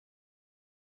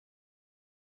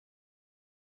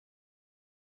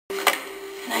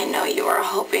And I know you are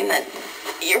hoping that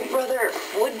your brother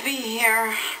would be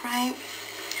here, right?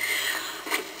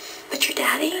 But your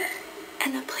daddy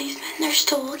and the policeman, they're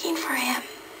still looking for him.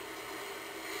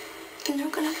 And they're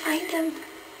gonna find him.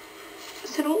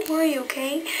 So don't worry,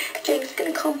 okay? Jake's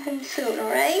gonna come home soon, all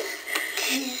right?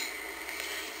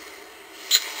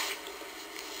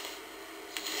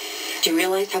 Do you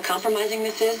realize how compromising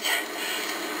this is?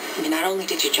 I mean, not only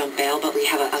did you jump bail, but we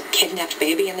have a kidnapped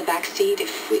baby in the back seat.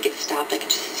 If we get stopped, I can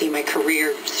just see my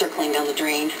career circling down the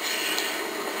drain.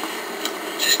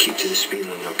 Just keep to the speed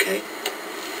limit, okay?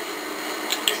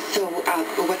 So,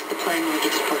 what's the plan when we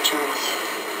get to Port Charles?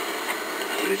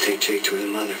 I'm gonna take Jake to his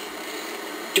mother.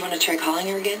 Do you want to try calling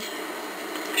her again?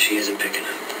 She isn't picking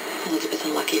up. Elizabeth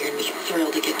and Lucky are going to be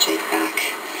thrilled to get Jake back.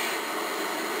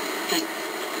 But,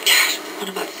 gosh, what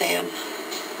about Sam?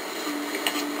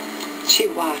 She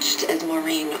watched as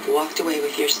Maureen walked away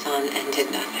with your son and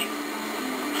did nothing.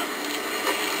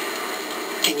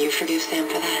 Can you forgive Sam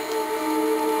for that?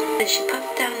 As she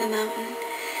puffed down the mountain,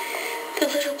 the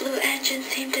little blue engine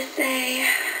seemed to say,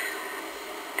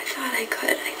 I thought I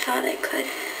could, I thought I could,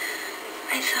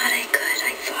 I thought I could,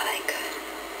 I thought I could.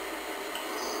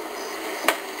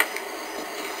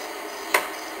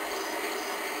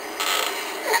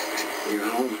 You're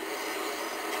home.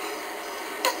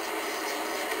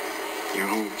 You're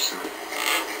home, son.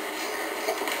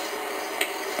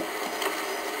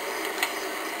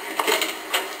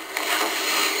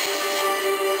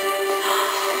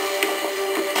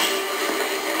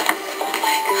 Oh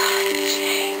my God,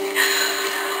 Jake.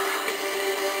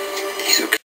 He's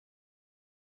okay.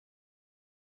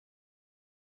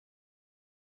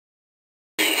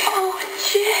 Oh,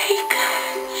 Jake.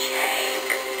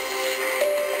 Jake.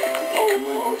 Come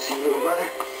on, see you, little brother.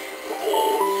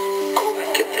 Oh,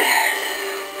 look at that.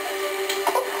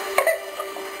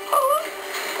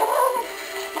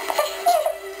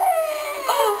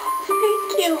 Oh,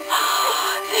 thank you.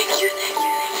 Thank you, thank you,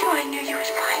 thank you. I knew you would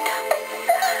find him.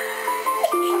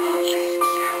 Oh, thank you.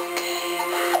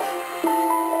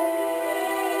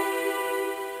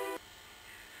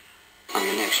 On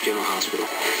the next general hospital.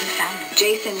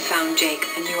 Jason found Jake,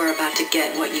 and you are about to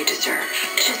get what you deserve.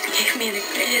 Just gave me the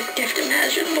greatest gift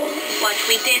imaginable. Watch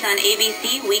weekdays on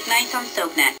ABC, weeknights on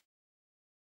SoapNet.